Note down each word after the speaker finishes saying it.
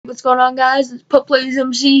what's going on, guys? It's Pup Plays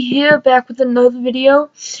MC here, back with another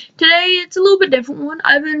video. Today, it's a little bit different one.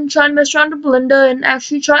 I've been trying to mess around with Blender and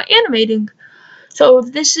actually try animating. So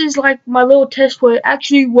this is like my little test where it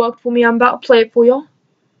actually worked for me. I'm about to play it for y'all.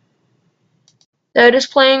 That is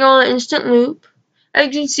playing on instant loop. As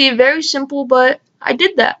you can see, very simple, but I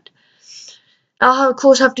did that. I'll of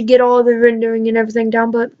course have to get all the rendering and everything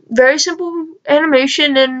down, but very simple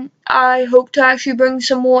animation, and I hope to actually bring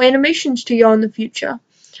some more animations to y'all in the future.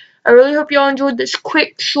 I really hope y'all enjoyed this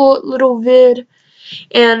quick, short little vid,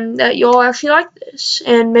 and that y'all actually like this,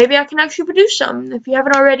 and maybe I can actually produce some. If you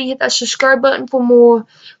haven't already, hit that subscribe button for more.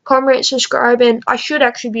 Comment, subscribe, and I should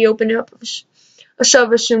actually be opening up a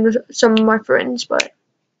server soon with some of my friends, but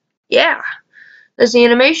yeah. That's the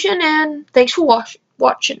animation, and thanks for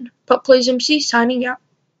watching. Pup Plays MC signing out.